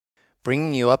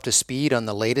bringing you up to speed on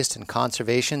the latest in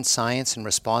conservation, science, and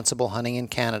responsible hunting in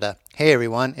Canada. Hey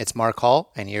everyone, it's Mark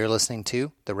Hall, and you're listening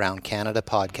to the Round Canada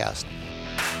podcast.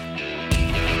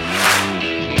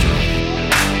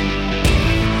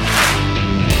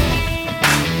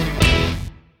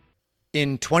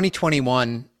 In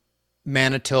 2021,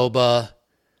 Manitoba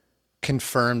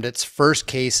confirmed its first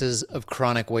cases of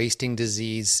chronic wasting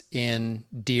disease in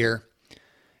deer.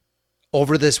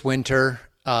 Over this winter,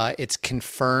 it's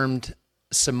confirmed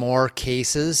some more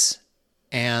cases,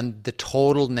 and the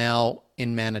total now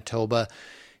in Manitoba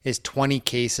is 20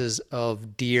 cases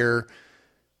of deer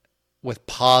with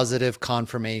positive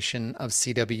confirmation of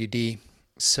CWD.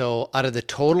 So out of the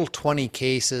total 20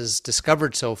 cases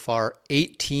discovered so far,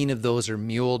 18 of those are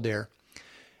mule deer.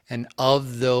 And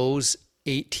of those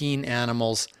 18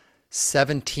 animals,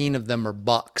 17 of them are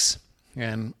bucks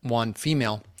and one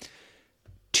female.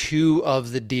 2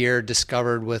 of the deer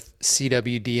discovered with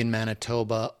CWD in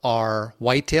Manitoba are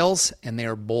whitetails, and they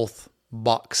are both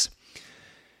bucks.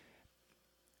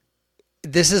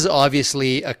 This is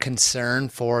obviously a concern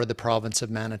for the province of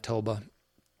Manitoba.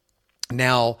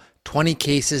 Now, 20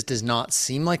 cases does not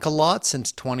seem like a lot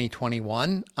since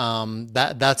 2021.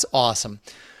 That's awesome.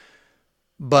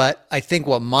 But I think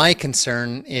what my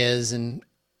concern is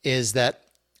that,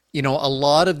 you know, a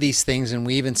lot of these things, and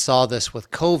we even saw this with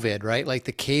COVID, right? Like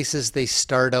the cases, they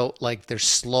start out like they're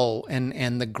slow,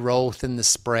 and the growth and the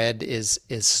spread is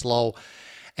slow.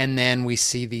 And then we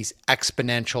see these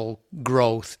exponential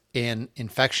growth in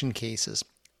infection cases.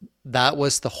 That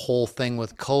was the whole thing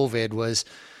with COVID, was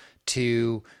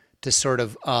to sort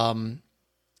of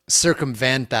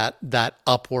circumvent that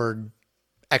upward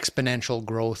exponential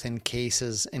growth in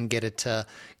cases and get it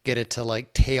to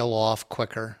like tail off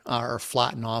quicker or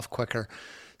flatten off quicker.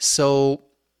 So,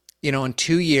 you know, in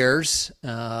 2 years,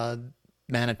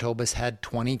 Manitoba's had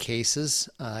 20 cases.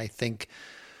 I think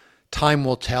time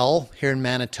will tell here in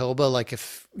Manitoba. Like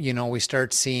if, you know, we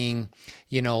start seeing,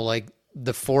 you know, like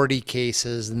the 40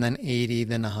 cases and then 80,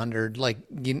 then 100, like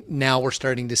now we're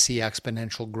starting to see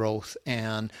exponential growth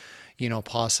and, you know,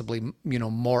 possibly, you know,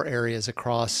 more areas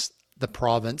across the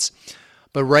province.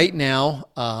 But right now,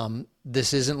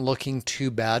 this isn't looking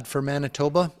too bad for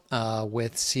Manitoba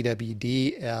with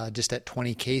CWD, just at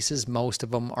 20 cases. Most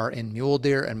of them are in mule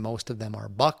deer and most of them are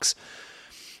bucks,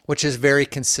 which is very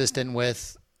consistent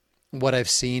with what I've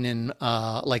seen in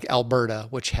like Alberta,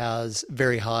 which has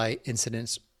very high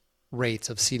incidence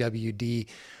rates of CWD,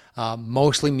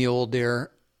 mostly mule deer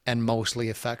and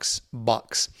mostly affects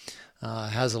bucks.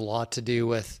 Has a lot to do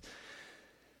with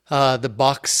the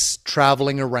bucks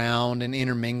traveling around and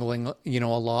intermingling, you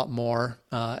know, a lot more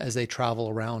as they travel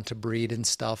around to breed and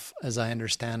stuff. As I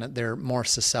understand it, they're more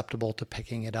susceptible to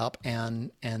picking it up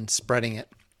and spreading it.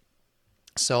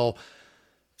 So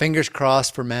fingers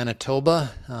crossed for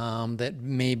Manitoba, that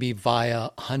maybe via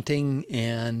hunting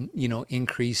and, you know,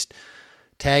 increased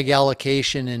tag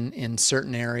allocation in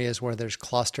certain areas where there's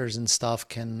clusters and stuff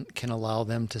can allow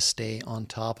them to stay on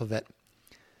top of it.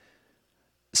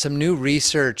 Some new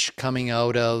research coming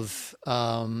out of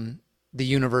the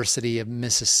University of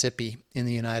Mississippi in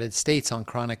the United States on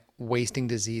chronic wasting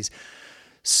disease.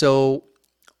 So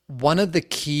one of the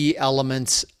key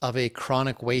elements of a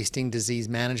chronic wasting disease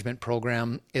management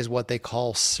program is what they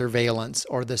call surveillance,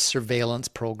 or the surveillance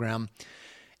program.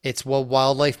 It's what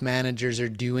wildlife managers are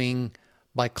doing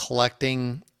by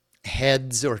collecting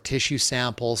heads or tissue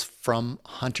samples from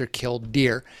hunter-killed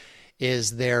deer.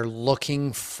 Is they're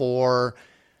looking for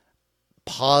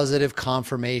positive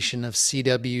confirmation of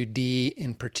CWD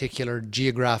in particular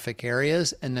geographic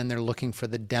areas, and then they're looking for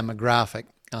the demographic,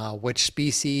 which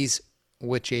species,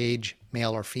 which age,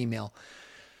 male or female.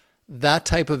 That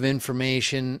type of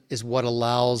information is what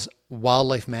allows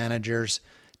wildlife managers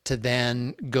to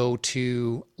then go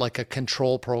to like a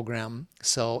control program.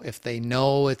 So if they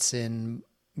know it's in,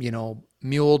 you know,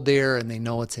 mule deer and they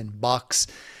know it's in bucks,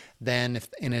 then if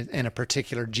in a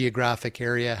particular geographic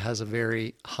area has a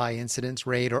very high incidence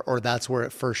rate, or that's where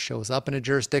it first shows up in a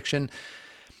jurisdiction,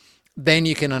 then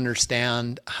you can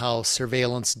understand how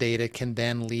surveillance data can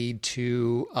then lead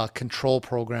to a control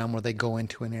program where they go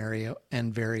into an area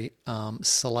and very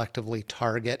selectively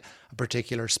target a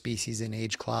particular species in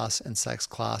age class and sex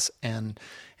class and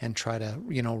try to,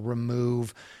 you know,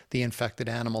 remove the infected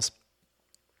animals.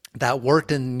 That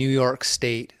worked in New York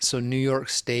State. So New York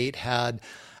State had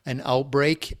an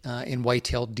outbreak in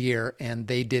white-tailed deer, and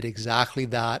they did exactly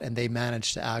that, and they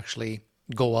managed to actually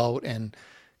go out and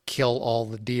kill all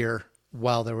the deer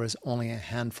while there was only a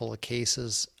handful of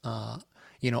cases, out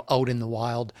in the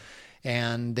wild.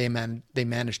 and they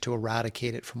managed to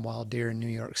eradicate it from wild deer in New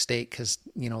York State because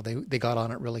they got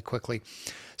on it really quickly.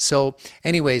 So,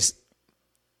 anyways,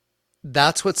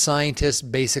 that's what scientists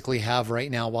basically have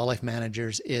right now. Wildlife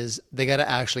managers is they got to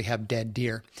actually have dead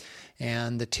deer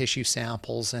and the tissue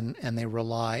samples, and they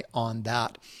rely on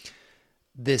that.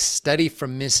 This study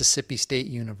from Mississippi State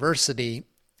University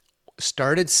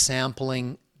started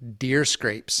sampling deer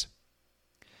scrapes.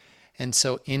 And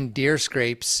so in deer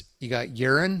scrapes, you got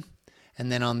urine,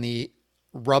 and then on the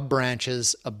rub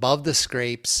branches above the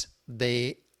scrapes,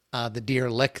 the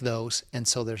deer lick those, and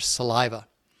so there's saliva.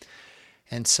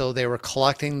 And so they were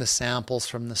collecting the samples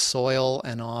from the soil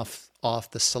and off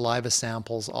the saliva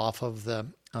samples off of the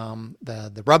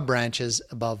rub branches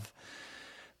above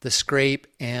the scrape,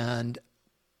 and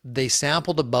they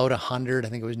sampled about 100, I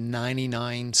think it was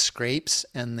 99 scrapes,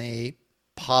 and they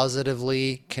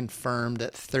positively confirmed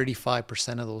that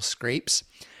 35% of those scrapes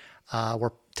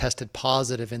were tested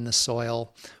positive in the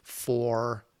soil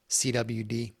for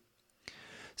CWD.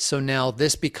 So now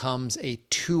this becomes a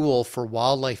tool for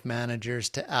wildlife managers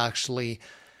to actually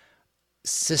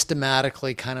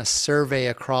systematically kind of survey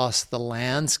across the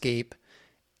landscape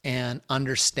and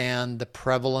understand the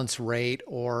prevalence rate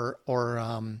or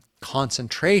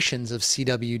concentrations of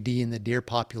CWD in the deer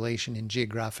population in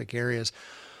geographic areas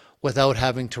without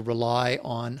having to rely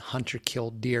on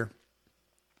hunter-killed deer.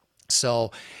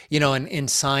 So, in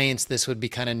science, this would be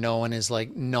kind of known as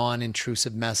like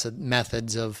non-intrusive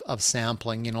methods of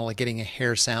sampling, like getting a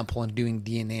hair sample and doing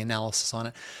DNA analysis on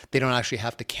it. They don't actually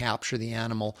have to capture the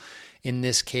animal. In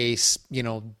this case,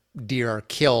 deer are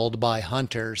killed by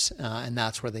hunters, and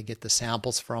that's where they get the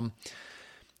samples from.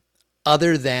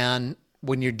 Other than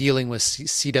when you're dealing with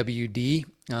CWD,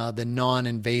 the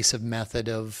non-invasive method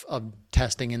of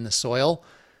testing in the soil,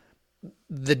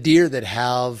 the deer that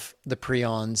have the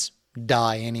prions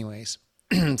die anyways.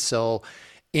 So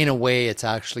in a way, it's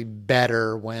actually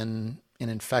better when an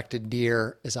infected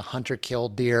deer is a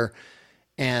hunter-killed deer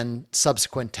and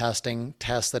subsequent testing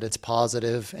tests that it's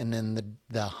positive, and then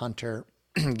the hunter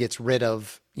gets rid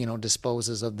of,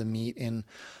 disposes of the meat in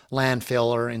landfill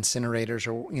or incinerators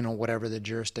or, whatever the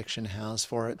jurisdiction has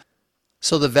for it.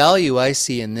 So the value I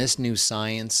see in this new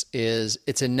science is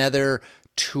it's another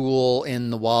tool in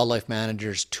the wildlife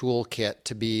manager's toolkit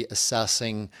to be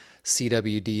assessing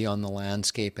CWD on the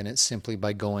landscape, and it's simply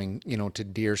by going, to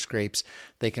deer scrapes.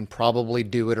 They can probably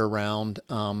do it around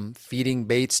feeding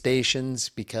bait stations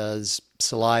because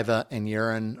saliva and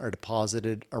urine are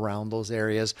deposited around those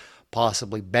areas,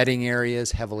 possibly bedding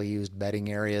areas, heavily used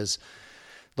bedding areas,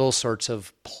 those sorts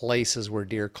of places where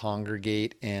deer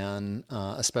congregate, and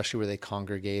especially where they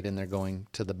congregate and they're going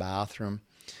to the bathroom.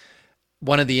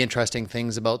 One of the interesting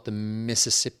things about the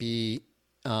Mississippi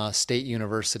State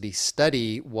University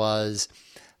study was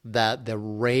that the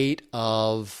rate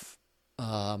of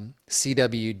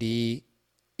CWD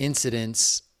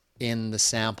incidence in the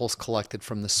samples collected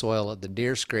from the soil at the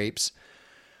deer scrapes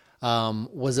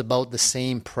was about the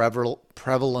same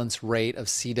prevalence rate of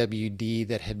CWD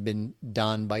that had been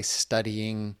done by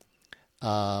studying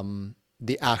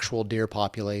the actual deer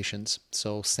populations.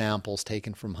 So samples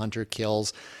taken from hunter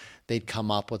kills, they'd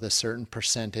come up with a certain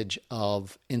percentage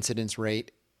of incidence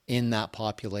rate in that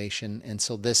population. And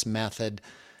so this method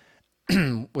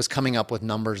was coming up with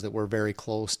numbers that were very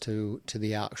close to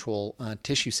the actual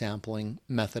tissue sampling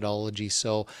methodology.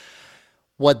 So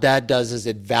what that does is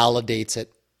it validates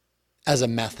it as a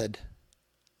method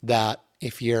that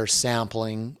if you're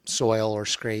sampling soil or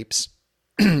scrapes,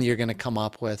 you're going to come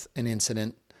up with an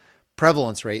incident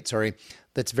prevalence rate,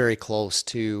 that's very close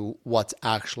to what's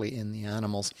actually in the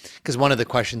animals. Because one of the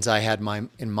questions I had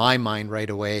in my mind right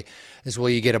away is, well,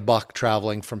 you get a buck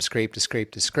traveling from scrape to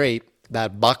scrape to scrape.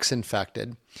 That buck's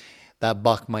infected. That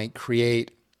buck might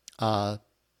create 4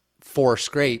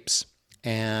 scrapes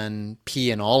and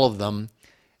pee in all of them,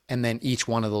 and then each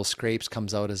one of those scrapes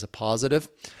comes out as a positive.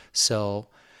 So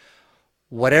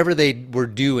whatever they were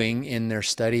doing in their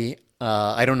study,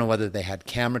 I don't know whether they had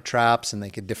camera traps and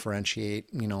they could differentiate,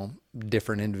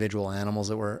 different individual animals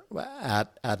that were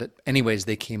at it. Anyways,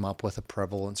 they came up with a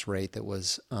prevalence rate that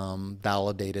was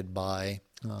validated by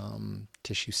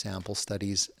tissue sample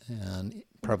studies and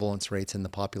prevalence rates in the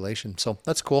population. So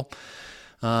that's cool.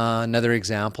 Another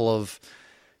example of,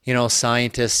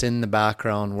 scientists in the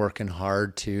background working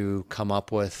hard to come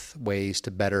up with ways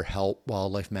to better help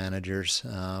wildlife managers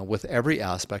with every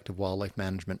aspect of wildlife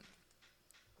management.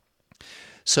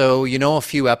 So, a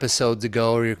few episodes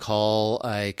ago, recall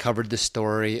I covered the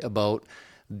story about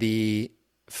the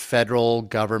federal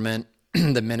government,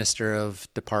 the Minister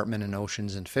of Department of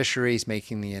Oceans and Fisheries,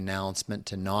 making the announcement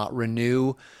to not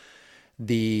renew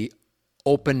the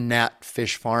open net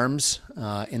fish farms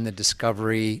in the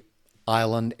Discovery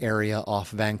Island area off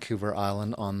Vancouver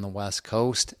Island on the west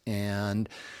coast. And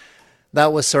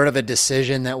that was sort of a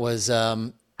decision that was,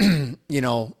 you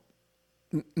know,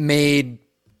 made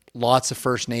lots of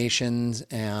First Nations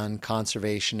and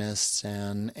conservationists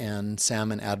and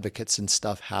salmon advocates and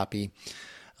stuff happy.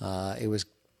 It was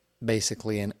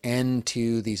basically an end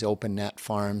to these open net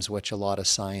farms, which a lot of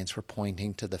science were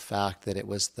pointing to the fact that it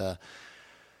was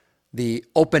the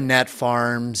open net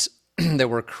farms that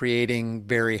were creating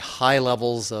very high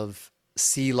levels of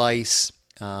sea lice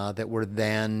that were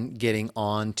then getting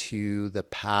onto the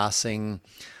passing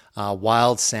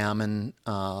wild salmon,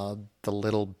 the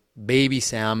little baby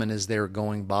salmon as they were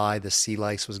going by, the sea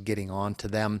lice was getting onto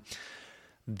them.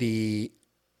 The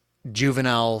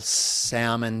juvenile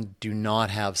salmon do not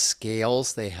have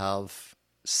scales, they have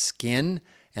skin,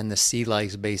 and the sea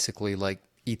lice basically like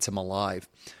eats them alive.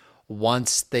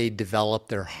 Once they develop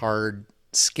their hard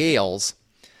scales,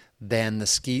 then the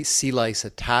sea lice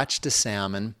attach to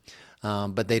salmon,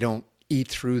 but they don't eat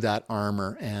through that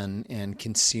armor and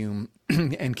consume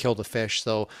and kill the fish.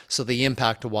 So the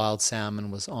impact of wild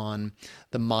salmon was on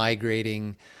the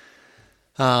migrating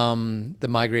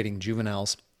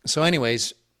juveniles. So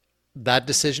anyways, that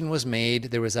decision was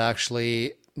made. There was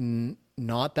actually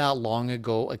not that long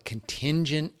ago a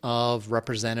contingent of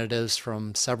representatives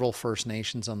from several First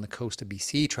Nations on the coast of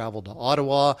BC traveled to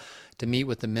Ottawa to meet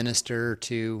with the minister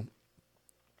to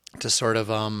sort of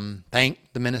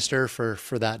thank the minister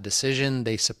for that decision.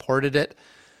 They supported it.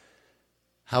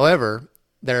 However,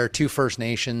 there are two First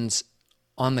Nations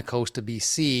on the coast of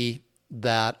BC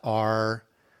that are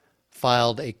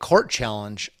filed a court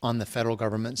challenge on the federal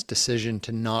government's decision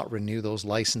to not renew those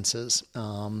licenses,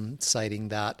 citing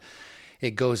that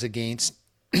it goes against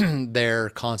their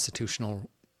constitutional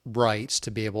rights to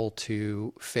be able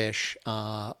to fish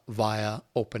via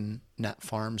open net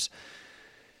farms.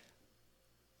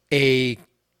 A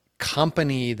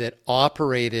company that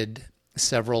operated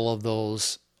several of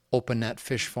those open net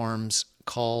fish farms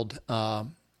called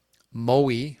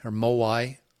Mowi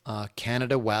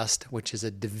Canada West, which is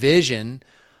a division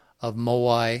of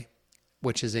Mowi,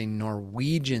 which is a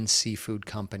Norwegian seafood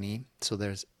company. So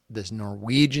there's this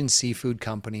Norwegian seafood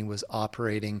company was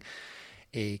operating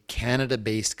a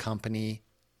Canada-based company,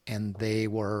 and they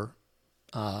were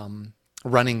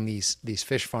running these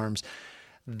fish farms.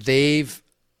 They've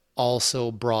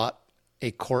also brought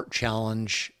a court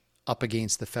challenge up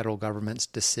against the federal government's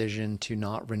decision to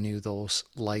not renew those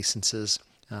licenses.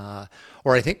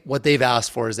 Or I think what they've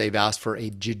asked for is they've asked for a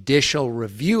judicial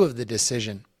review of the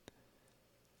decision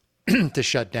to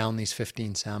shut down these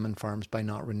 15 salmon farms by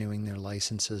not renewing their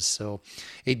licenses. So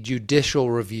a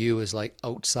judicial review is like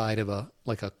outside of a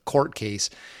court case.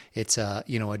 It's a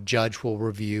judge will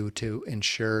review to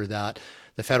ensure that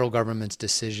the federal government's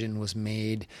decision was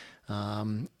made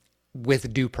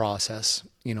with due process,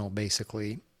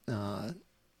 basically.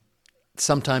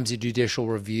 Sometimes a judicial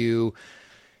review,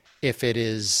 if it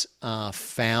is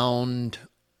found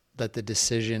that the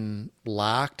decision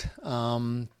lacked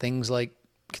things like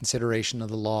consideration of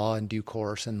the law in due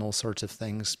course and those sorts of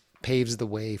things, paves the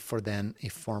way for then a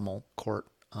formal court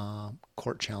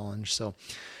challenge. So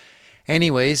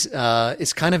anyways,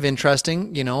 it's kind of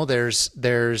interesting.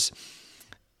 There's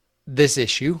this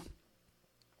issue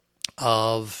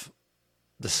of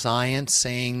the science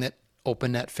saying that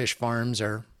open net fish farms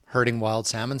are hurting wild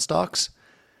salmon stocks,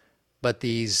 but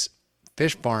these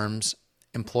fish farms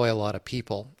employ a lot of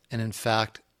people. And in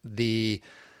fact, the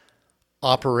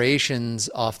operations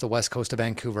off the west coast of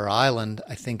Vancouver Island,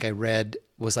 I think I read,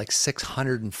 was like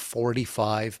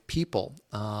 645 people,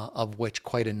 of which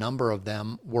quite a number of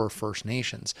them were First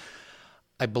Nations.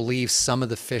 I believe some of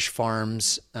the fish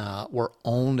farms were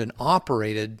owned and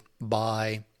operated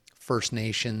by First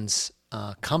Nations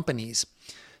companies.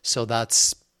 So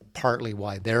that's partly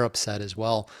why they're upset as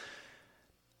well.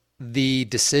 The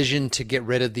decision to get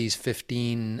rid of these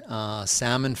 15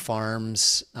 salmon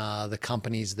farms, the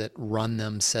companies that run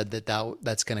them said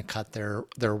that's going to cut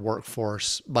their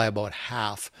workforce by about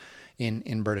half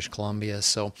in British Columbia.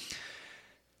 So,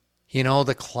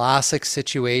 the classic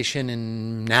situation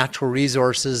in natural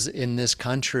resources in this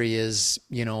country is,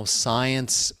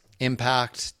 science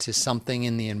impact to something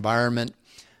in the environment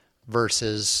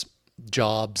versus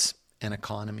jobs and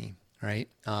economy. Right?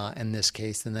 In this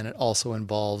case, and then it also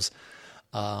involves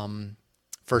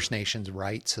First Nations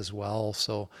rights as well.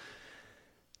 So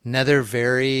another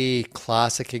very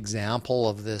classic example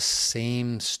of this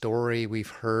same story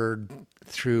we've heard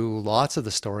through lots of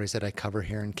the stories that I cover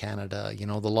here in Canada.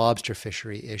 The lobster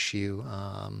fishery issue.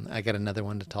 I got another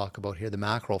one to talk about here, the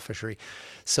mackerel fishery.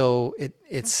 So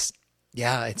it's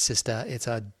yeah, it's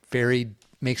a very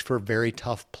makes for very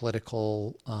tough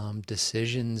political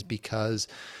decisions because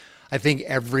I think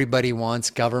everybody wants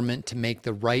government to make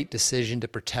the right decision to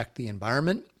protect the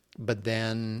environment, but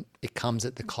then it comes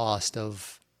at the cost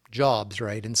of jobs,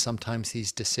 right? And sometimes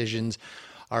these decisions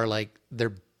are like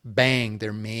they're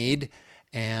made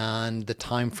and the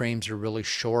time frames are really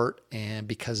short and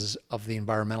because of the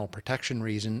environmental protection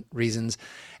reasons,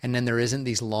 and then there isn't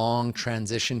these long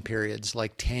transition periods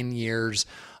like 10 years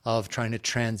of trying to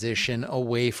transition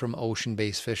away from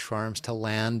ocean-based fish farms to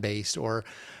land-based, or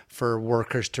for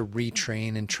workers to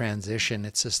retrain and transition.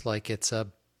 It's just like it's a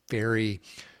very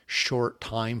short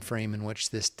time frame in which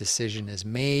this decision is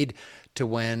made to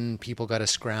when people got to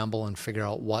scramble and figure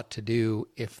out what to do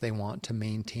if they want to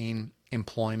maintain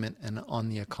employment and on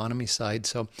the economy side.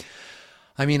 So,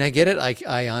 I mean, I get it.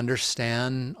 I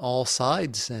understand all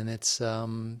sides, and it's,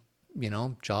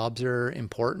 jobs are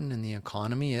important in the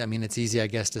economy. I mean, it's easy, I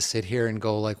guess, to sit here and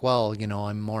go like, well,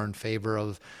 I'm more in favor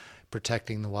of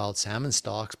protecting the wild salmon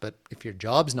stocks, but if your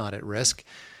job's not at risk,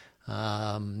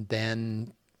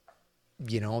 then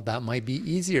that might be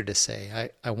easier to say.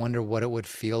 I wonder what it would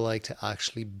feel like to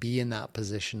actually be in that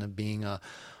position of being a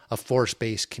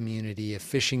force-based community, a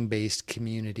fishing-based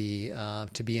community,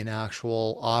 to be an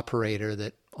actual operator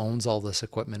that owns all this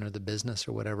equipment or the business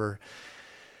or whatever.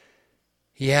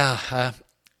 Yeah,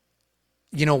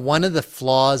 one of the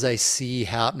flaws I see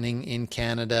happening in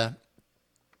Canada,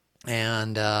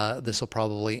 and this will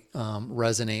probably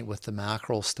resonate with the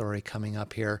mackerel story coming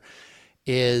up here,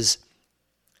 is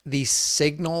these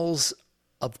signals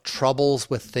of troubles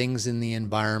with things in the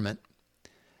environment.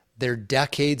 They're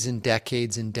decades and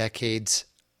decades and decades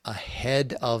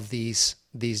ahead of these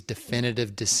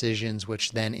definitive decisions,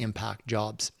 which then impact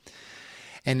jobs.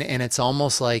 And it's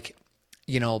almost like,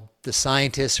 the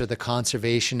scientists or the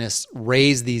conservationists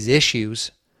raise these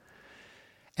issues,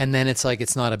 and then it's like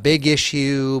it's not a big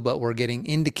issue, but we're getting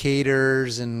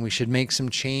indicators and we should make some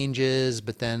changes,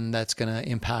 but then that's going to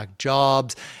impact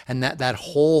jobs. And that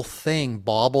whole thing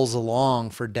bobbles along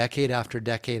for decade after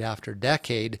decade after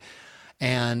decade.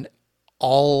 And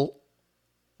all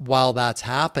while that's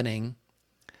happening,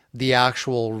 the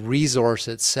actual resource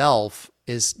itself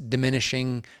is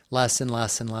diminishing less and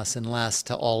less and less and less,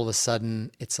 to all of a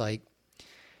sudden it's like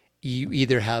you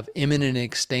either have imminent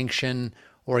extinction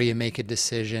or you make a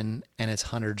decision and it's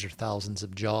hundreds or thousands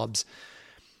of jobs.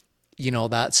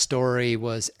 That story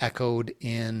was echoed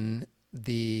in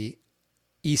the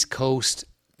East Coast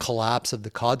collapse of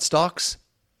the cod stocks,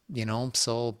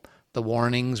 so the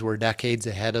warnings were decades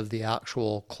ahead of the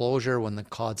actual closure when the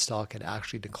cod stock had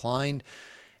actually declined,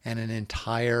 and an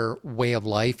entire way of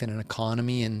life and an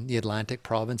economy in the Atlantic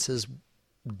provinces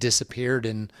disappeared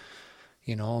in,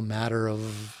 a matter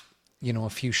of, a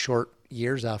few short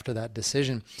years after that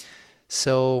decision.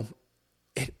 So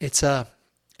it's a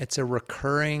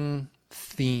recurring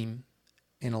theme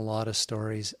in a lot of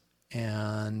stories.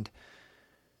 And,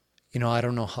 I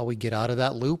don't know how we get out of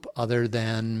that loop other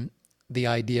than the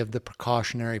idea of the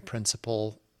precautionary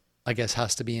principle, I guess,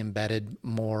 has to be embedded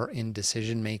more in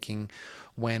decision making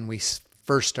when we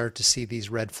first start to see these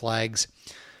red flags.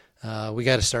 We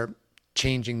got to start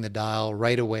changing the dial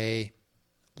right away,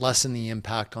 lessen the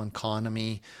impact on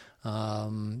economy,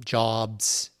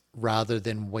 jobs, rather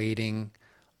than waiting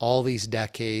all these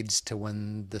decades to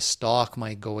when the stock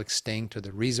might go extinct or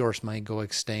the resource might go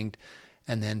extinct,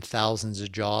 and then thousands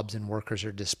of jobs and workers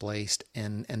are displaced,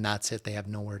 and that's it. They have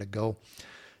nowhere to go.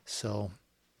 So,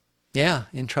 yeah,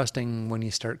 interesting when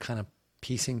you start kind of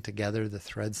piecing together the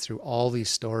threads through all these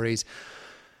stories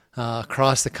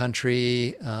across the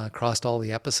country, across all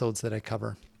the episodes that I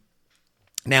cover.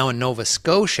 Now in Nova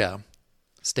Scotia,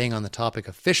 staying on the topic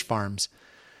of fish farms,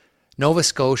 Nova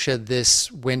Scotia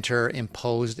this winter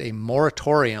imposed a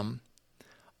moratorium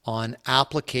on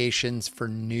applications for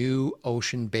new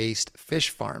ocean-based fish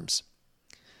farms.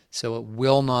 So it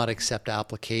will not accept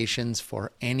applications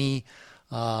for any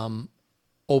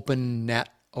open net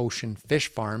ocean fish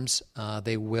farms.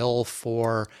 They will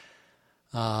for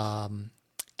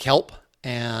kelp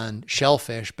and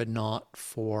shellfish, but not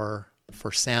for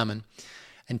salmon,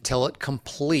 until it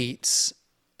completes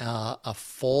a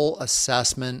full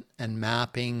assessment and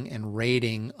mapping and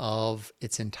rating of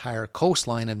its entire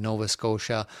coastline of Nova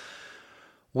Scotia,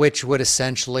 which would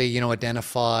essentially,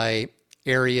 identify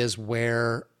areas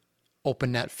where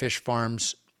open net fish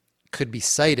farms could be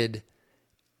sited,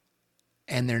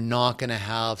 and they're not going to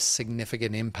have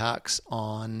significant impacts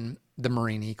on the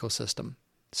marine ecosystem.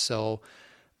 So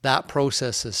that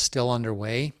process is still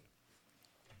underway.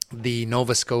 The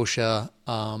Nova Scotia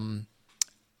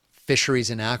Fisheries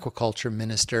and Aquaculture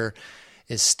Minister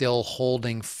is still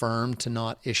holding firm to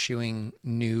not issuing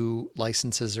new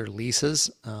licenses or leases.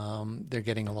 They're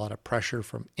getting a lot of pressure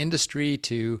from industry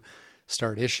to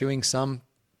start issuing some.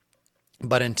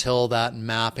 But until that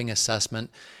mapping assessment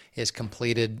is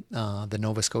completed, the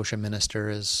Nova Scotia minister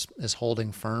is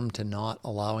holding firm to not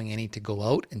allowing any to go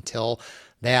out until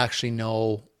they actually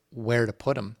know where to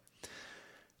put them.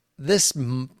 This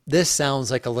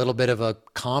sounds like a little bit of a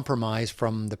compromise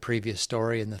from the previous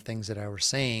story, and the things that I was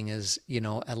saying is,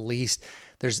 at least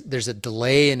there's a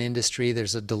delay in industry,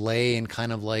 there's a delay in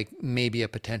kind of like maybe a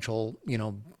potential,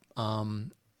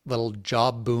 little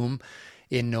job boom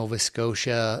in Nova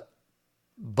Scotia.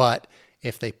 But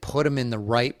if they put them in the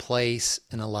right place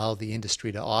and allow the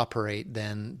industry to operate,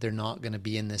 then they're not going to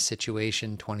be in this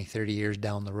situation 20, 30 years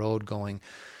down the road going,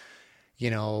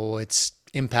 it's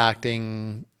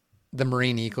impacting the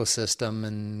marine ecosystem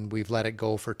and we've let it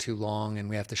go for too long and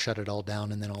we have to shut it all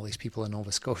down, and then all these people in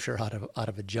Nova Scotia are out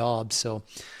of a job. So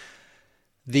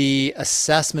the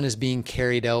assessment is being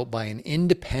carried out by an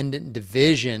independent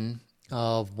division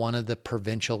of one of the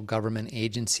provincial government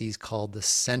agencies called the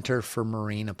Centre for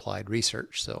Marine Applied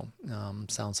Research. So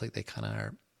sounds like they kind of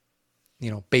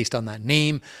are, based on that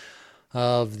name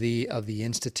of the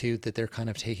institute, that they're kind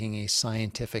of taking a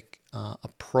scientific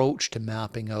approach to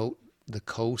mapping out the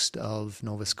coast of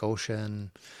Nova Scotia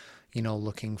and,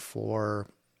 looking for,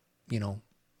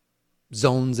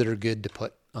 zones that are good to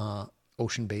put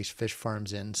ocean-based fish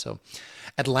farms in. So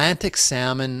Atlantic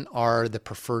salmon are the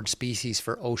preferred species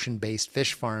for ocean-based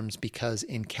fish farms because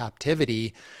in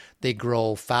captivity, they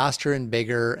grow faster and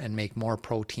bigger and make more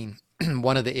protein.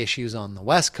 One of the issues on the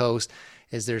West Coast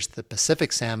is there's the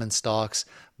Pacific salmon stocks,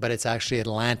 but it's actually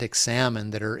Atlantic salmon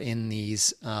that are in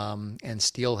these, and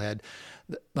steelhead,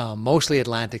 mostly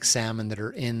Atlantic salmon that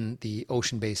are in the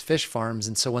ocean-based fish farms.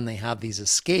 And so when they have these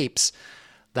escapes,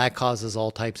 that causes all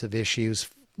types of issues,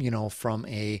 from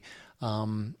a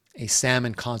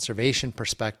salmon conservation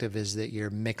perspective, is that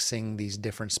you're mixing these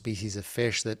different species of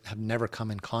fish that have never come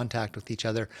in contact with each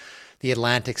other. The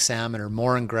Atlantic salmon are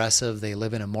more aggressive. They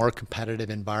live in a more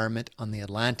competitive environment on the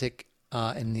Atlantic,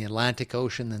 in the Atlantic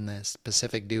Ocean than the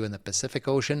Pacific do in the Pacific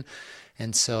Ocean.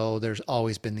 And so there's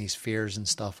always been these fears and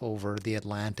stuff over the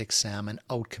Atlantic salmon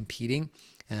out competing.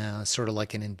 Sort of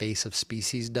like an invasive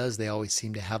species does. They always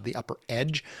seem to have the upper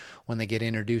edge when they get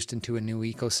introduced into a new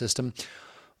ecosystem.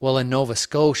 Well, in Nova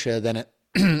Scotia, then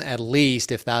at least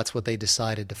if that's what they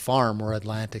decided to farm, were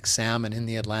Atlantic salmon in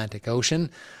the Atlantic Ocean,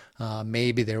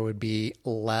 maybe there would be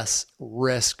less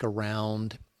risk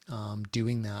around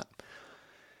doing that.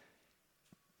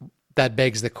 That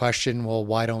begs the question, well,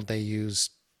 why don't they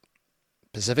use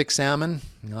Pacific salmon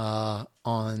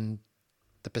on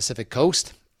the Pacific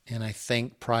coast? And I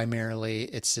think primarily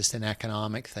it's just an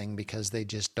economic thing because they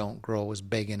just don't grow as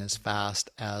big and as fast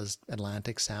as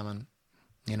Atlantic salmon.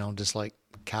 Just like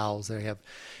cows, they have,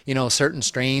 certain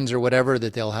strains or whatever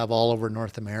that they'll have all over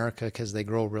North America because they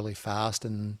grow really fast,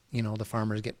 and, the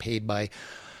farmers get paid by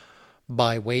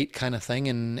weight kind of thing.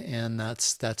 And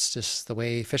that's just the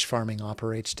way fish farming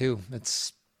operates too.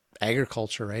 It's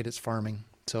agriculture, right? It's farming.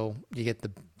 So you get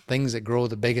the things that grow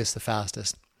the biggest, the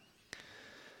fastest.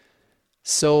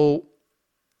 So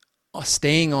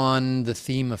staying on the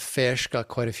theme of fish, got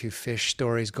quite a few fish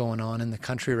stories going on in the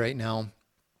country right now.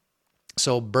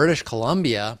 So British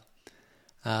Columbia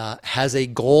has a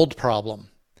gold problem,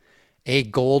 a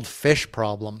goldfish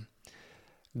problem.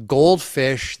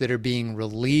 Goldfish that are being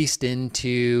released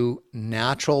into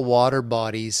natural water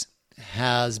bodies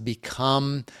has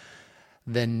become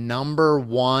the number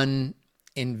one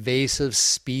invasive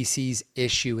species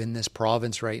issue in this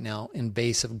province right now,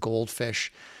 invasive goldfish.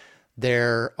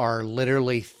 There are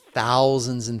literally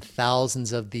thousands and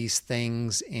thousands of these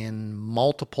things in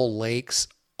multiple lakes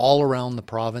all around the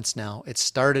province now. It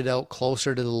started out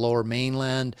closer to the lower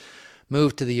mainland,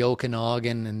 moved to the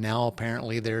Okanagan, and now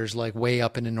apparently there's like way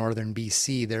up into northern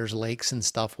BC, there's lakes and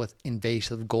stuff with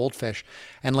invasive goldfish.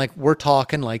 And like we're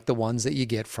talking like the ones that you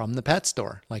get from the pet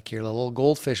store, like your little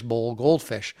goldfish bowl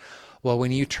goldfish. Well,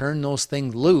 when you turn those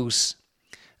things loose,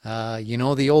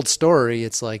 the old story,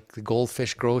 it's like the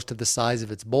goldfish grows to the size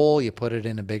of its bowl, you put it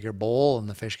in a bigger bowl and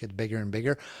the fish gets bigger and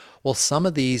bigger. Well, some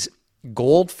of these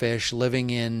goldfish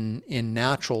living in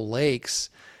natural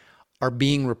lakes are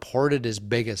being reported as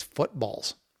big as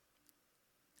footballs.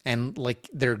 And like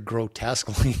they're grotesque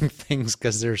looking things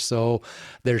because they're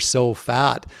so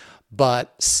fat.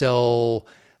 But so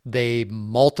they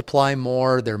multiply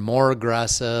more, they're more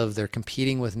aggressive, they're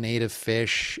competing with native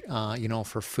fish,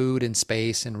 for food and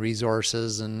space and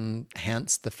resources, and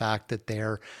hence the fact that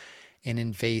they're an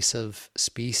invasive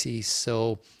species.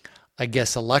 So I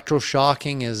guess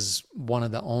electroshocking is one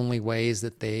of the only ways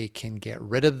that they can get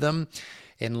rid of them,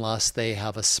 unless they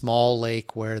have a small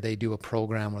lake where they do a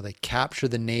program where they capture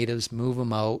the natives, move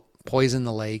them out, poison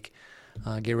the lake,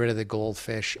 get rid of the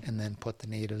goldfish, and then put the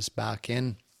natives back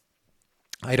in.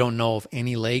 I don't know of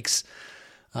any lakes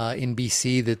in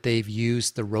BC that they've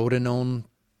used the rotenone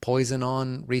poison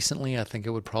on recently. I think it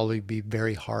would probably be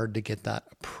very hard to get that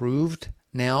approved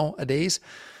nowadays.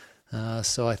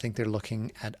 So I think they're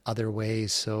looking at other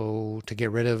ways to get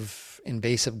rid of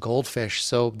invasive goldfish.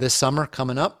 So this summer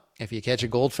coming up, if you catch a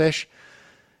goldfish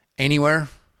anywhere,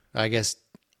 I guess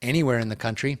anywhere in the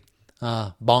country,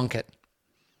 bonk it.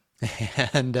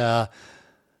 And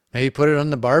maybe put it on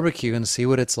the barbecue and see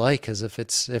what it's like. Because if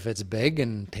it's big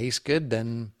and tastes good,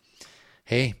 then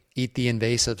hey, eat the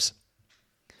invasives.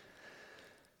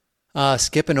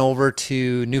 Skipping over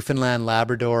to Newfoundland,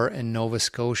 Labrador, and Nova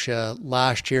Scotia.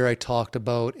 Last year I talked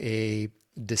about a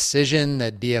decision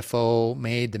that DFO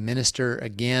made, the minister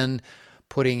again,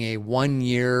 putting a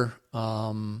 1-year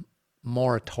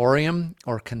moratorium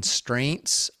or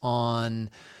constraints on,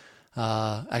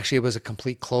 actually it was a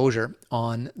complete closure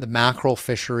on the mackerel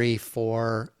fishery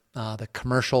for the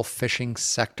commercial fishing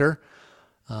sector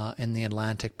in the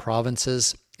Atlantic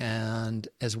provinces, and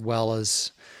as well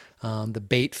as the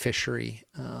bait fishery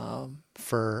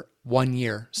for 1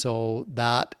 year. So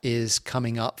that is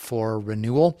coming up for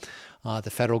renewal.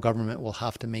 The federal government will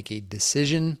have to make a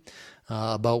decision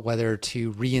about whether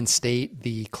to reinstate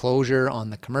the closure on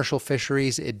the commercial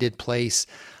fisheries. It did place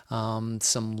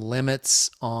some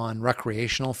limits on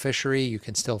recreational fishery. You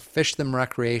can still fish them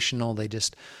recreational. They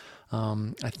just,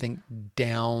 I think,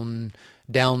 down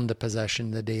the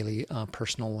possession, the daily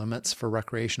personal limits for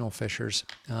recreational fishers.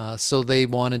 So they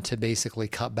wanted to basically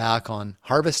cut back on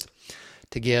harvest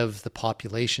to give the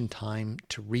population time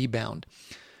to rebound.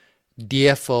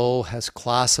 DFO has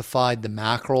classified the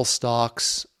mackerel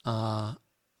stocks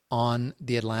on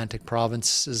the Atlantic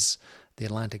provinces, the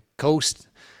Atlantic coast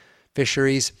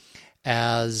fisheries,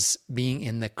 as being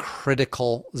in the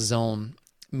critical zone,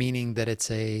 meaning that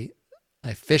it's a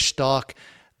fish stock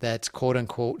that's quote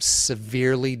unquote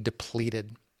severely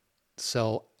depleted,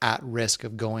 so at risk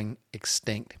of going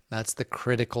extinct. That's the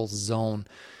critical zone.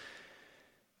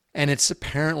 And it's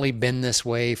apparently been this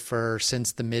way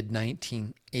since the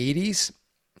mid-1980s.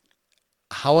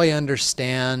 How I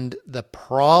understand the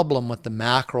problem with the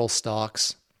mackerel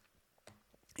stocks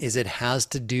is it has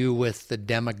to do with the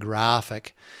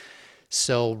demographic.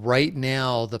 So right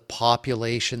now, the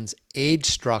population's age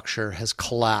structure has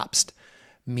collapsed,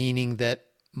 meaning that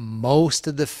most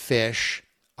of the fish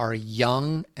are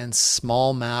young and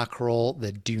small mackerel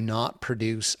that do not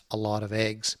produce a lot of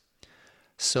eggs.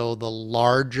 So the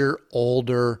larger,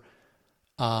 older,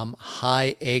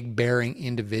 high egg-bearing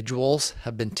individuals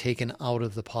have been taken out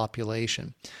of the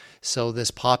population. So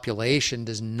this population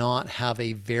does not have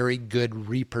a very good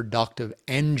reproductive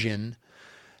engine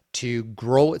to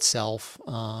grow itself,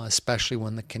 especially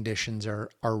when the conditions are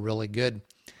really good.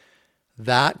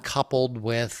 That, coupled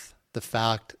with the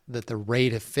fact that the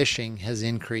rate of fishing has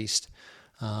increased,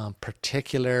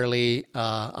 particularly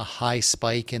a high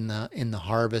spike in the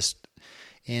harvest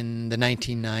in the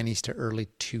 1990s to early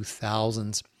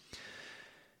 2000s.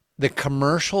 The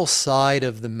commercial side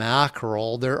of the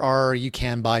mackerel, you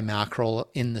can buy mackerel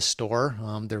in the store.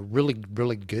 They're really,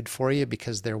 really good for you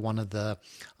because they're one of the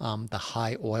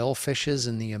high oil fishes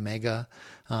in the omega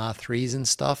 3s and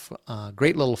stuff.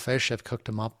 Great little fish. I've cooked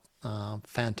them up.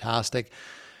 Fantastic.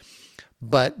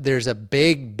 But there's a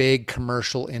big, big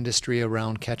commercial industry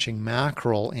around catching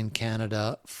mackerel in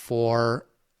Canada for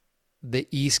the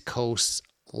East Coast's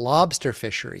lobster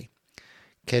fishery.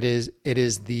 It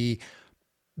is the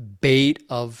bait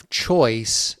of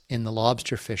choice in the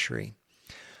lobster fishery,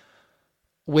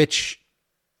 which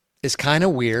is kind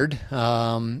of weird.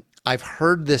 I've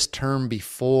heard this term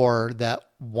before, that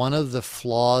one of the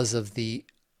flaws of the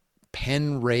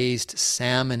pen-raised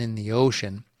salmon in the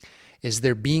ocean is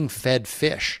they're being fed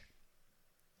fish.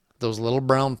 Those little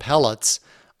brown pellets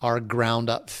are ground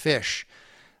up fish.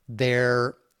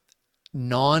 They're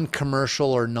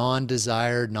non-commercial or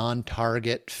non-desired,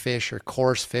 non-target fish or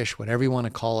coarse fish, whatever you want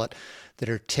to call it, that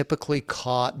are typically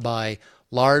caught by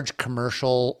large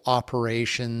commercial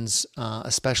operations,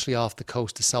 especially off the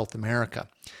coast of South America.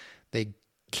 They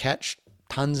catch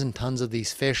tons and tons of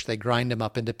these fish, they grind them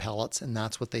up into pellets, and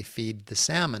that's what they feed the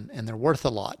salmon, and they're worth a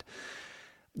lot.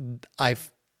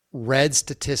 I've read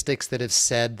statistics that have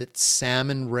said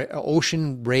that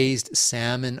ocean-raised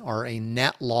salmon are a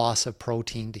net loss of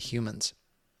protein to humans.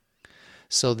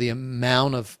 So the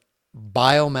amount of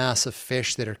biomass of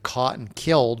fish that are caught and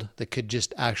killed that could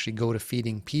just actually go to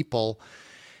feeding people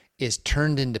is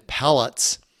turned into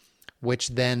pellets, which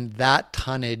then that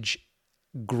tonnage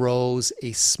grows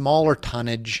a smaller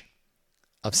tonnage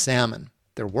of salmon.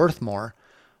 They're worth more,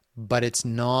 but it's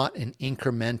not an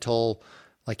incremental,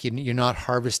 like you're not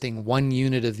harvesting 1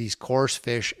 unit of these coarse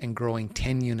fish and growing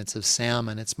 10 units of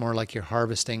salmon. It's more like you're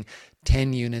harvesting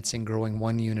 10 units and growing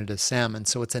 1 unit of salmon.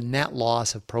 So it's a net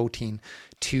loss of protein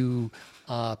to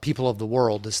people of the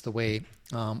world. This is the way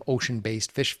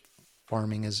ocean-based fish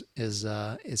farming has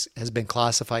been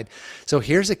classified. So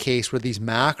here's a case where these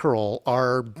mackerel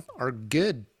are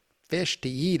good fish to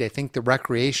eat. I think the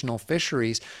recreational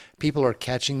fisheries, people are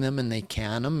catching them and they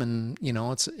can them, and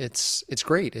it's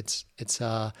great. It's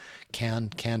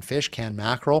canned fish, canned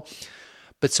mackerel.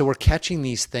 But so we're catching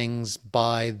these things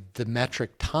by the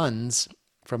metric tons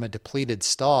from a depleted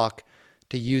stock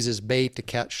to use as bait to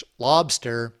catch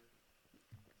lobster.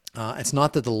 It's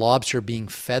not that the lobster are being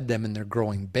fed them and they're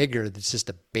growing bigger. It's just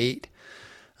a bait.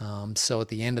 So at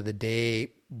the end of the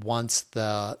day, once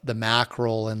the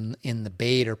mackerel in the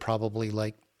bait are probably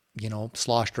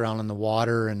sloshed around in the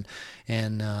water and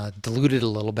diluted a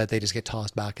little bit, they just get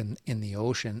tossed back in the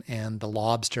ocean. And the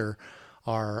lobster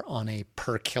are on a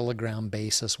per kilogram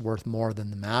basis worth more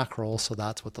than the mackerel. So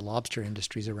that's what the lobster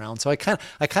industry is around. So I kind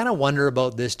of wonder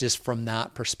about this just from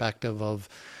that perspective of,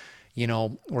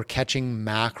 we're catching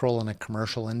mackerel in a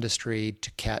commercial industry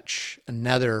to catch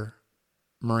another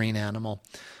marine animal.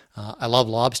 I love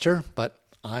lobster, but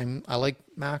I like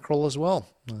mackerel as well.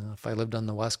 If I lived on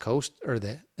the West Coast or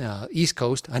the East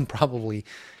Coast, I'd probably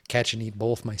catch and eat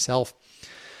both myself.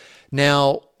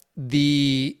 Now,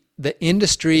 the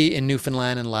industry in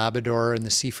Newfoundland and Labrador and the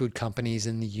seafood companies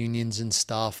and the unions and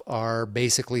stuff are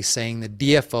basically saying the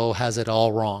DFO has it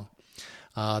all wrong.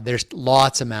 There's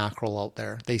lots of mackerel out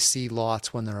there. They see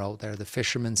lots when they're out there. The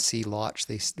fishermen see lots.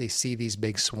 They see these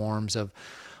big swarms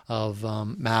of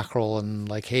mackerel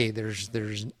and hey,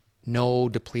 there's no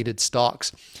depleted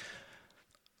stocks.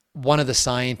 One of the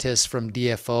scientists from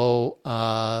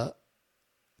DFO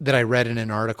that I read in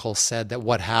an article said that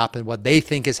what they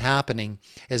think is happening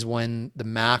is when the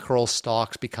mackerel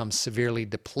stocks become severely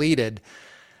depleted,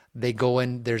 they go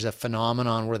in, there's a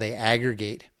phenomenon where they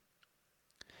aggregate.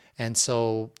 And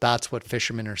so that's what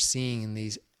fishermen are seeing in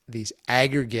these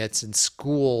aggregates and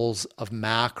schools of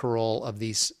mackerel, of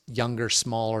these younger,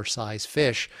 smaller size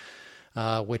fish,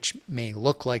 which may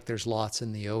look like there's lots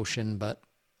in the ocean, but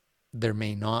there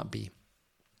may not be.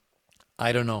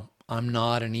 I don't know. I'm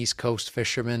not an East Coast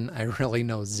fisherman. I really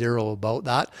know zero about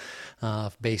that,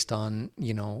 based on,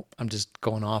 I'm just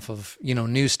going off of,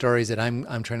 news stories that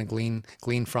I'm trying to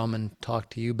glean from and talk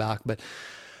to you back.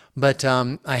 But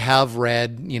I have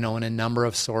read, in a number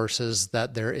of sources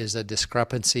that there is a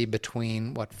discrepancy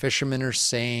between what fishermen are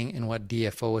saying and what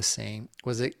DFO is saying,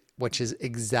 which is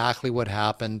exactly what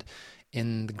happened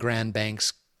in the Grand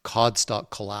Banks cod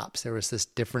stock collapse. There was this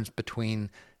difference between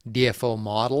DFO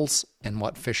models and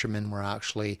what fishermen were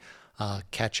actually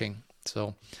catching.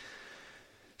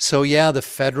 So yeah, the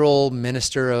federal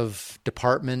minister of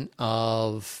Department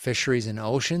of Fisheries and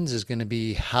Oceans is going to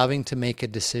be having to make a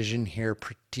decision here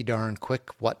pretty darn quick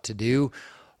what to do.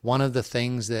 One of the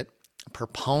things that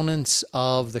proponents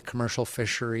of the commercial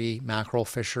fishery, mackerel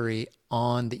fishery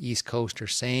on the East Coast are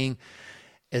saying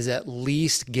is at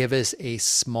least give us a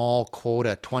small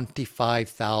quota,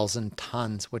 25,000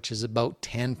 tons, which is about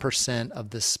 10% of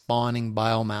the spawning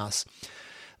biomass.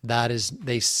 That is,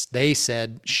 they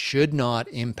said, should not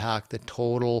impact the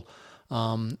total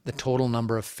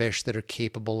number of fish that are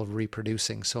capable of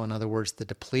reproducing. So in other words, the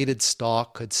depleted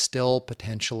stock could still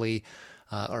potentially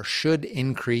or should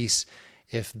increase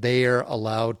if they are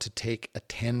allowed to take a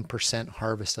 10%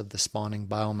 harvest of the spawning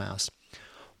biomass.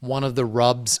 One of the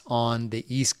rubs on the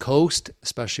East Coast,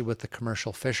 especially with the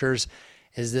commercial fishers,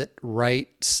 is that right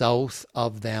south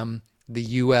of them, the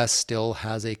U.S. still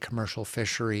has a commercial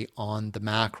fishery on the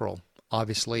mackerel.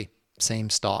 Obviously,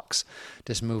 same stocks,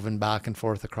 just moving back and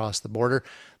forth across the border.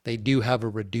 They do have a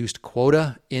reduced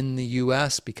quota in the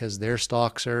U.S. because their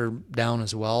stocks are down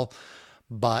as well.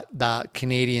 But the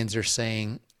Canadians are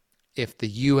saying if the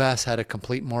U.S. had a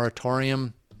complete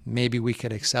moratorium, maybe we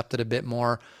could accept it a bit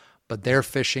more. But they're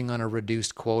fishing on a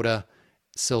reduced quota,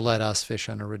 so let us fish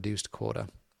on a reduced quota.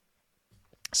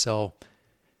 So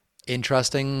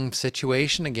interesting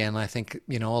situation again. I think,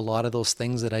 a lot of those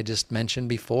things that I just mentioned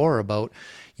before about,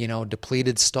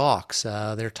 depleted stocks.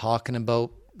 They're talking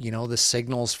about, the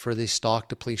signals for the stock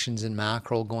depletions in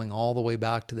mackerel going all the way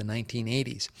back to the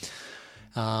 1980s.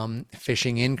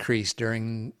 Fishing increased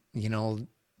during,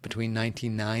 between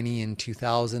 1990 and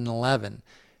 2011.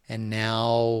 And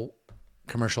now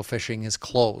commercial fishing is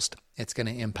closed. It's going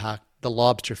to impact the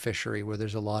lobster fishery where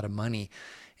there's a lot of money.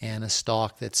 and a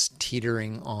stock that's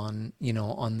teetering on,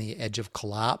 on the edge of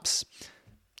collapse.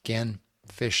 Again,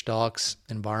 fish stocks,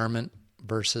 environment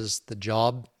versus the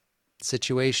job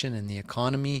situation and the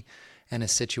economy, and a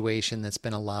situation that's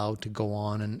been allowed to go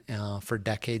on and for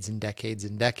decades and decades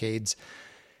and decades.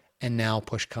 And now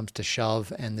push comes to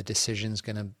shove, and the decision's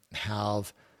going to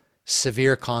have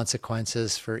severe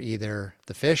consequences for either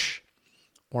the fish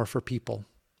or for people.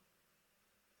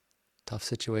 Tough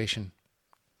situation.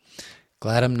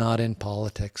 Glad I'm not in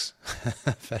politics,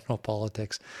 federal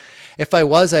politics. If I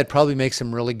was, I'd probably make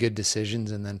some really good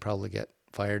decisions and then probably get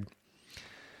fired.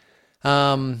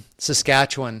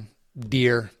 Saskatchewan,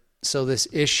 deer. So this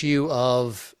issue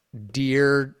of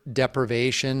deer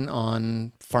deprivation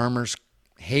on farmers'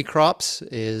 hay crops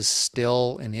is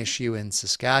still an issue in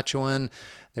Saskatchewan.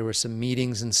 There were some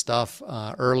meetings and stuff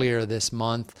earlier this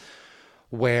month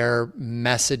where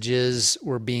messages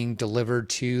were being delivered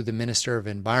to the Minister of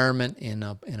Environment in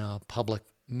a public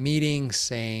meeting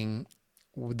saying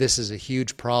this is a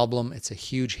huge problem. It's a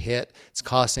huge hit. It's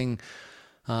costing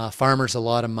farmers a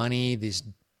lot of money. These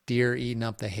deer eating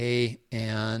up the hay,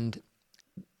 and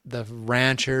the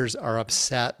ranchers are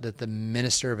upset that the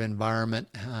Minister of Environment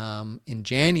in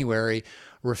January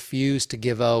refused to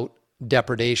give out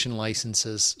depredation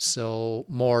licenses so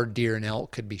more deer and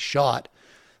elk could be shot.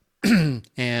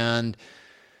 And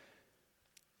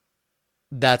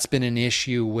that's been an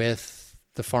issue with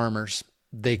the farmers.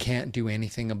 They can't do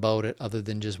anything about it other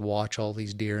than just watch all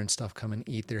these deer and stuff come and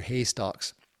eat their hay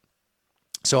stalks.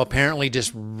 So apparently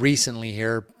just recently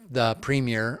here, the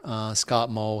Premier, Scott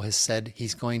Moe, has said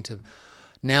he's going to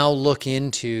now look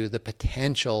into the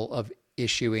potential of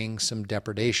issuing some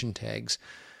depredation tags.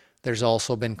 There's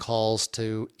also been calls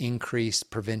to increase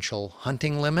provincial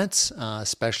hunting limits,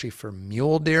 especially for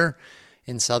mule deer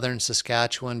in southern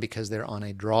Saskatchewan because they're on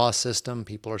a draw system.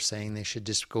 People are saying they should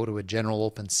just go to a general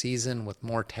open season with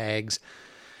more tags.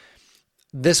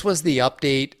 This was the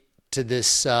update to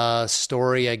this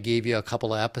story I gave you a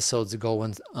couple of episodes ago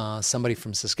when somebody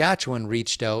from Saskatchewan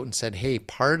reached out and said, hey,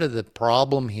 part of the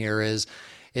problem here is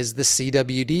the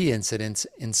CWD incidence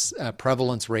in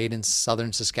prevalence rate in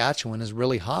southern Saskatchewan is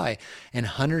really high, and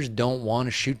hunters don't want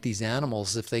to shoot these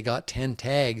animals. If they got 10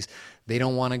 tags, they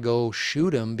don't want to go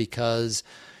shoot them because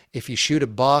if you shoot a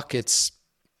buck, it's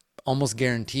almost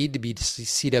guaranteed to be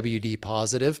CWD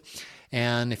positive,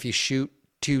 and if you shoot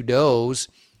 2 does,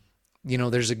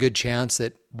 there's a good chance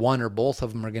that one or both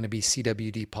of them are going to be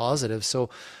CWD positive.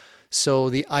 So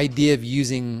the idea of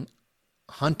using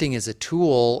hunting as a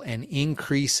tool and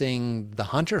increasing the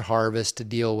hunter harvest to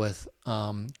deal with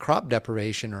crop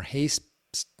deprivation or hay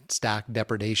stack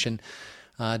depredation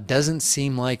doesn't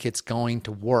seem like it's going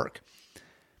to work.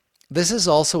 This is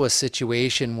also a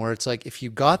situation where it's like if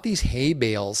you've got these hay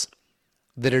bales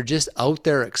that are just out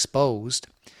there exposed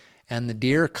and the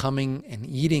deer coming and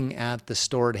eating at the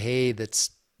stored hay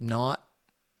that's not,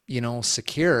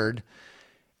 secured,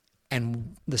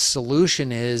 and the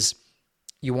solution is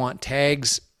you want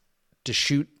tags to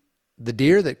shoot the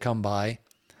deer that come by,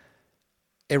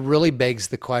 it really begs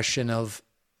the question of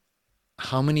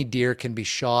how many deer can be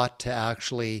shot to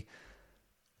actually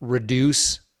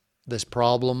reduce this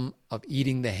problem of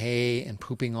eating the hay and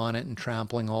pooping on it and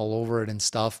trampling all over it and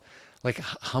stuff. Like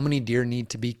how many deer need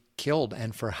to be killed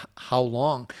and for how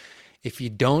long? If you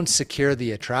don't secure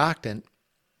the attractant,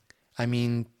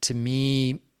 to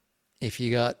me, if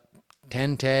you got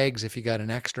 10 tags, if you got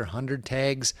an extra 100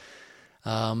 tags,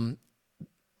 for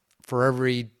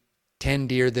every 10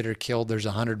 deer that are killed, there's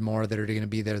 100 more that are going to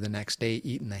be there the next day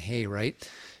eating the hay, right?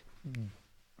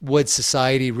 Would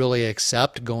society really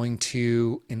accept going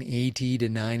to an 80 to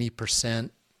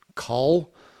 90%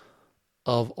 cull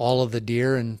of all of the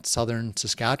deer in southern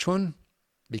Saskatchewan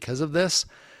because of this?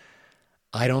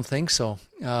 I don't think so.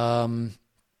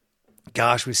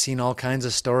 We've seen all kinds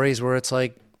of stories where it's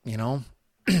like,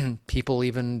 people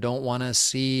even don't want to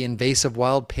see invasive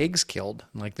wild pigs killed.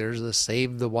 Like there's the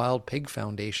Save the Wild Pig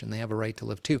Foundation. They have a right to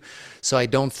live too. So I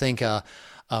don't think a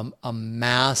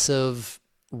massive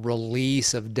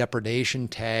release of depredation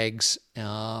tags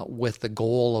with the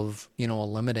goal of,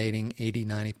 eliminating 80,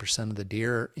 90% of the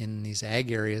deer in these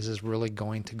ag areas is really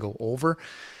going to go over.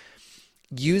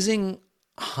 Using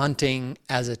hunting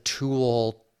as a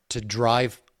tool to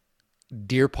drive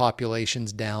deer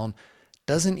populations down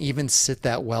doesn't even sit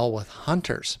that well with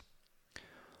hunters.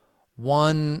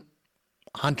 One,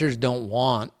 hunters don't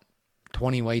want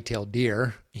 20 white-tailed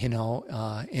deer,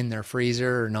 in their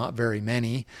freezer, or not very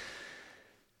many.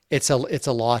 It's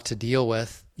a lot to deal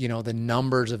with. the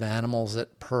numbers of animals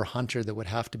that per hunter that would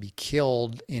have to be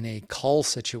killed in a cull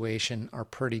situation are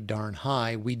pretty darn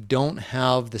high. We don't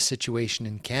have the situation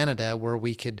in Canada where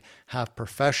we could have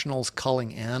professionals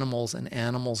culling animals and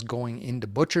animals going into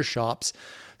butcher shops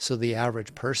so the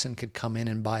average person could come in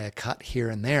and buy a cut here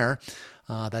and there.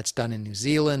 That's done in New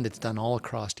Zealand. It's done all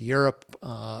across Europe.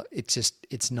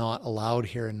 It's not allowed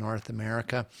here in North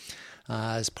America.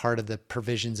 As part of the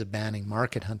provisions of banning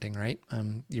market hunting, right?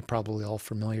 You're probably all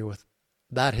familiar with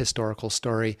that historical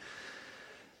story.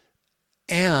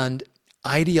 And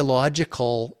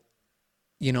ideological,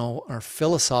 or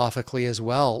philosophically as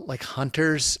well, like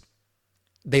hunters,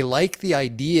 they like the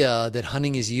idea that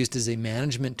hunting is used as a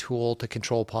management tool to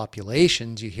control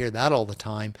populations. You hear that all the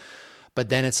time. But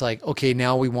then it's like, okay,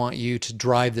 now we want you to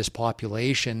drive this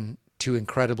population to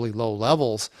incredibly low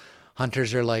levels.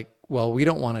 Hunters are like, well, we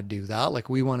don't want to do that. Like,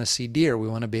 we want to see deer. We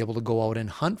want to be able to go out and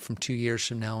hunt from 2 years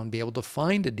from now and be able to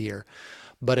find a deer.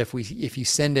 But if you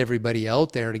send everybody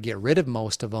out there to get rid of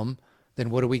most of them, then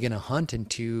what are we going to hunt in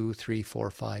 2, 3,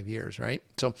 4, 5 years, right?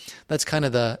 So that's kind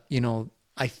of the,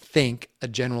 I think a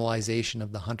generalization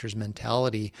of the hunter's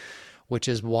mentality, which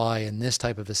is why in this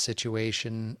type of a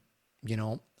situation,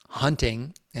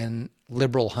 hunting and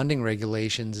liberal hunting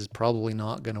regulations is probably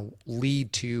not going to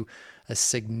lead to a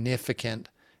significant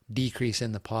decrease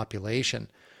in the population.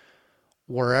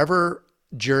 Wherever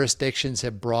jurisdictions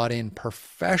have brought in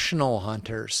professional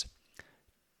hunters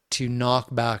to knock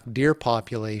back deer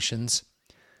populations,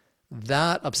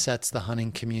 that upsets the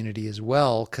hunting community as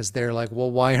well, because they're like, well,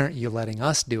 why aren't you letting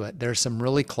us do it? There's some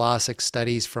really classic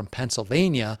studies from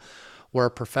Pennsylvania where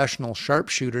professional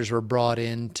sharpshooters were brought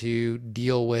in to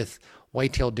deal with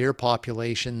whitetail deer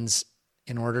populations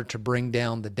in order to bring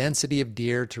down the density of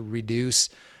deer, to reduce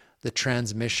the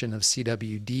transmission of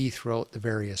CWD throughout the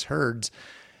various herds.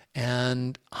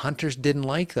 And hunters didn't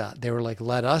like that. They were like,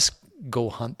 let us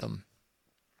go hunt them.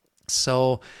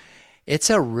 So it's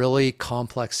a really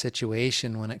complex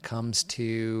situation when it comes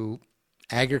to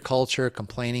agriculture,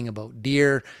 complaining about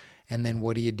deer, and then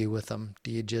what do you do with them? Do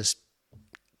you just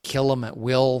kill them at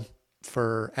will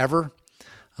forever?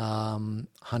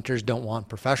 Hunters don't want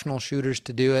professional shooters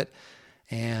to do it,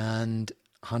 and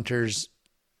hunters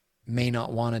may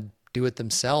not want to do it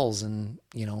themselves and,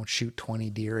 shoot 20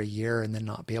 deer a year and then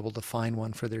not be able to find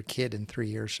one for their kid in 3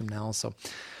 years from now. So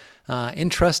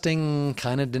interesting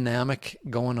kind of dynamic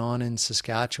going on in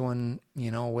Saskatchewan,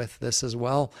 with this as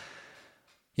well.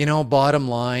 Bottom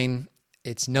line,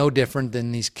 it's no different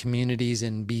than these communities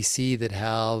in BC that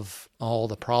have all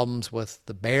the problems with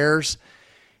the bears.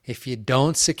 If you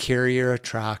don't secure your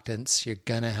attractants, you're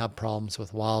going to have problems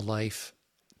with wildlife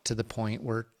to the point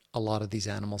where a lot of these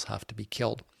animals have to be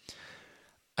killed.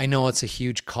 I know it's a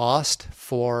huge cost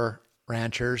for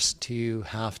ranchers to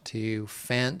have to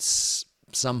fence,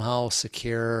 somehow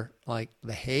secure like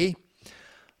the hay,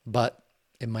 but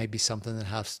it might be something that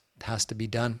has to be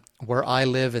done. Where I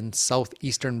live in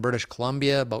southeastern British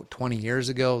Columbia, about 20 years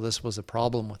ago, this was a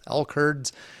problem with elk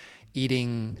herds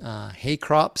eating hay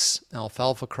crops,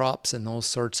 alfalfa crops, and those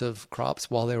sorts of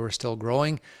crops while they were still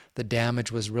growing. The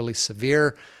damage was really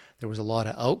severe. There was a lot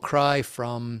of outcry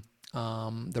from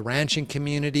the ranching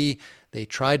community. They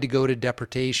tried to go to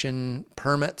deportation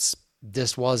permits.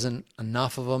 This wasn't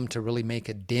enough of them to really make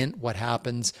a dent. What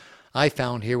happens, I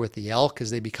found here with the elk, is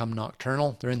they become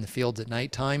nocturnal. They're in the fields at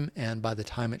nighttime, and by the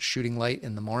time it's shooting light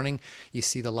in the morning, you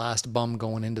see the last bum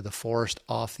going into the forest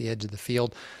off the edge of the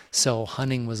field. So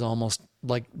hunting was almost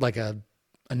like a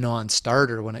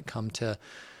non-starter when it come to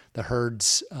the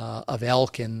herds of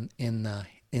elk in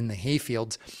the hay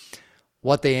fields.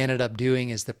 What they ended up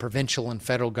doing is the provincial and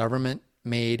federal government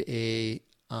made a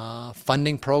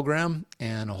funding program,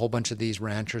 and a whole bunch of these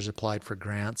ranchers applied for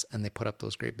grants, and they put up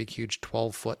those great big huge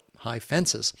 12-foot high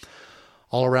fences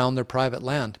all around their private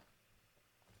land.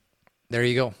 There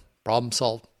you go. Problem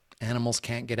solved. Animals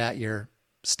can't get at your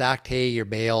stacked hay, your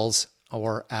bales,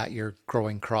 or at your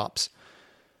growing crops.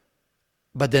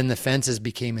 But then the fences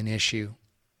became an issue.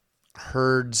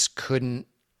 Herds couldn't,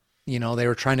 they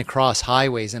were trying to cross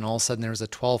highways, and all of a sudden there was a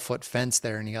 12-foot fence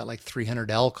there, and you got like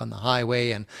 300 elk on the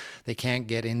highway, and they can't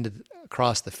get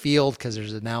across the field because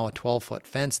there's now a 12-foot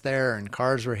fence there, and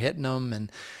cars were hitting them,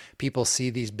 and people see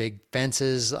these big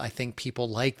fences. I think people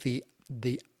like the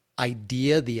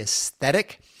idea, the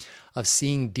aesthetic of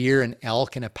seeing deer and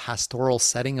elk in a pastoral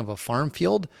setting of a farm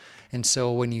field. And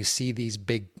so when you see these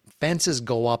big fences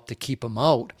go up to keep them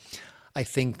out, I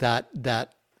think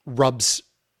that rubs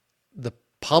the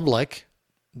public,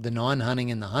 the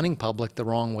non-hunting and the hunting public, the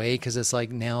wrong way, because it's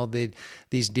like now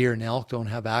these deer and elk don't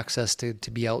have access to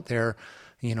be out there,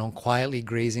 quietly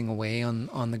grazing away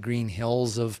on the green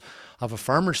hills of of a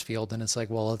farmer's field. And it's like,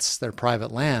 well, it's their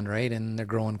private land, right? And they're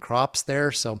growing crops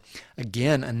there. So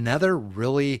again, another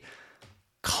really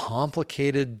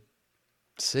complicated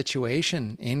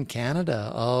situation in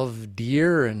Canada of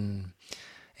deer and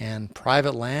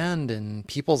private land and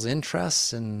people's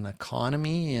interests and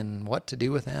economy and what to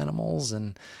do with animals.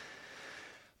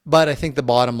 But I think the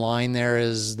bottom line there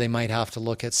is they might have to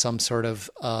look at some sort of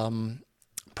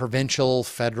provincial,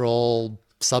 federal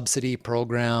subsidy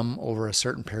program over a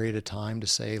certain period of time to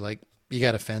say, like, you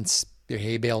got to fence your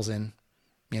hay bales in,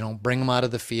 bring them out of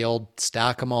the field,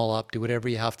 stack them all up, do whatever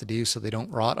you have to do so they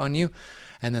don't rot on you.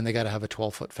 And then they got to have a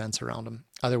 12-foot fence around them.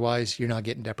 Otherwise, you're not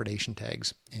getting depredation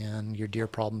tags, and your deer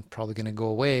problem probably going to go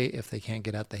away if they can't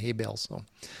get at the hay bales. So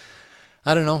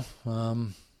I don't know.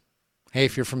 Hey,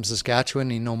 if you're from Saskatchewan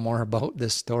and you know more about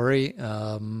this story,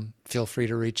 feel free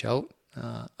to reach out.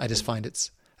 I just find it's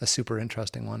a super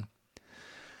interesting one.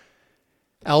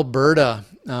 Alberta.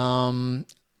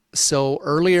 So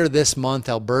earlier this month,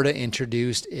 Alberta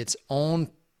introduced its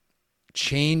own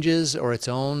changes, or its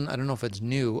own, I don't know if it's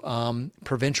new,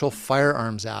 Provincial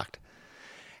Firearms Act.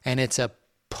 And it's a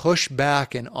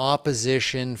pushback and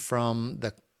opposition from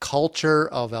the culture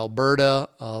of Alberta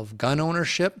of gun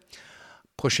ownership,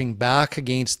 pushing back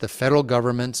against the federal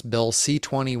government's Bill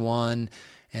C-21.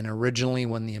 And originally,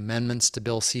 when the amendments to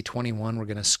Bill C-21 were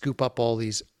going to scoop up all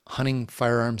these hunting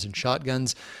firearms and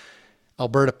shotguns,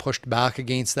 Alberta pushed back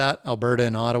against that. Alberta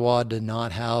and Ottawa did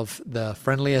not have the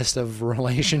friendliest of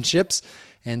relationships.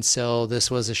 And so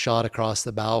this was a shot across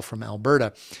the bow from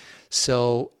Alberta.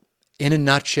 So in a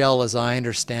nutshell, as I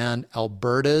understand,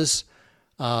 Alberta's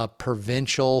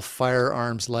provincial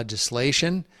firearms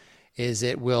legislation is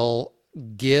it will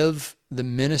give the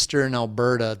minister in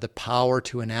Alberta the power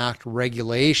to enact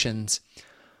regulations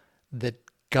that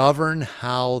govern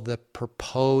how the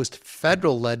proposed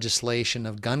federal legislation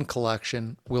of gun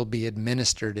collection will be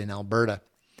administered in Alberta.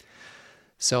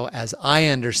 So as I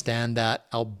understand that,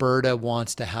 Alberta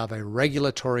wants to have a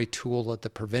regulatory tool at the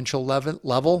provincial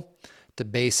level to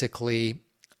basically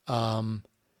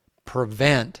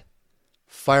prevent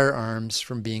firearms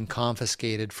from being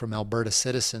confiscated from Alberta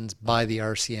citizens by the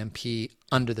RCMP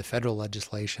under the federal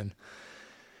legislation.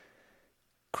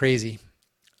 Crazy.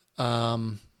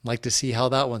 Like to see how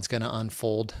that one's going to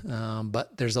unfold.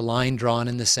 But there's a line drawn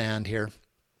in the sand here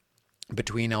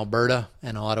between Alberta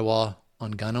and Ottawa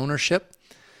on gun ownership.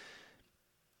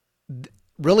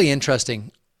 Really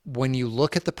interesting. When you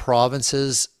look at the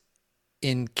provinces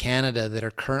in Canada that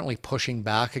are currently pushing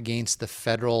back against the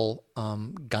federal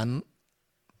gun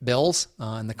bills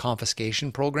and the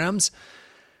confiscation programs,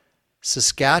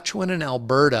 Saskatchewan and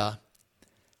Alberta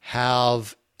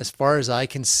have, as far as I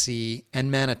can see,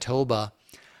 and Manitoba,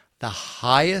 the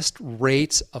highest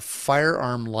rates of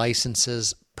firearm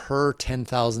licenses per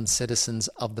 10,000 citizens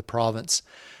of the province.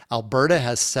 Alberta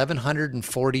has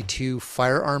 742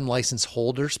 firearm license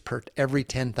holders per every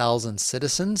 10,000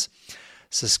 citizens.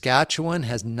 Saskatchewan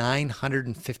has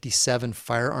 957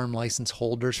 firearm license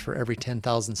holders for every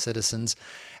 10,000 citizens,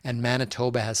 and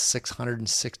Manitoba has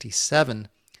 667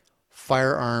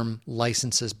 firearm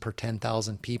licenses per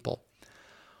 10,000 people.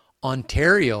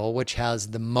 Ontario, which has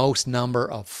the most number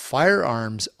of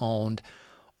firearms owned,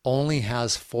 only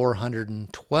has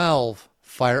 412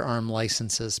 firearm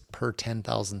licenses per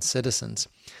 10,000 citizens.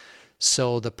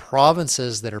 So the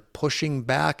provinces that are pushing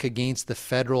back against the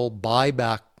federal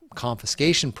buyback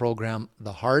confiscation program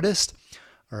the hardest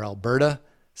are Alberta,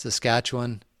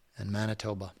 Saskatchewan, and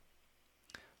Manitoba.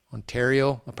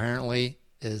 Ontario apparently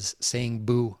is saying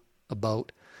boo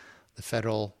about the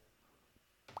federal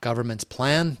government's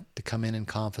plan to come in and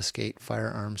confiscate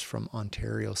firearms from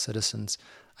Ontario citizens.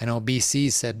 I know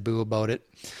BC said boo about it,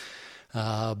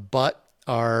 but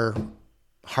our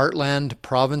heartland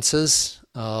provinces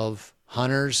of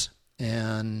hunters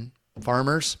and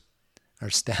farmers are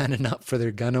standing up for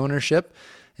their gun ownership,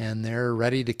 and they're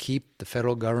ready to keep the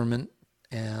federal government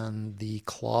and the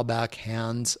clawback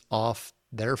hands off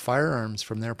their firearms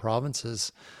from their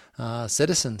provinces'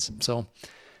 citizens. So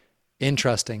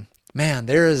interesting. Man,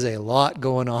 there is a lot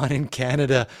going on in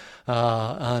Canada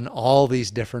on all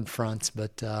these different fronts.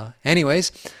 But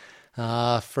anyways,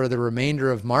 for the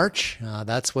remainder of March,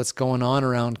 that's what's going on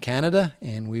around Canada,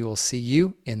 and we will see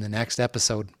you in the next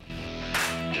episode.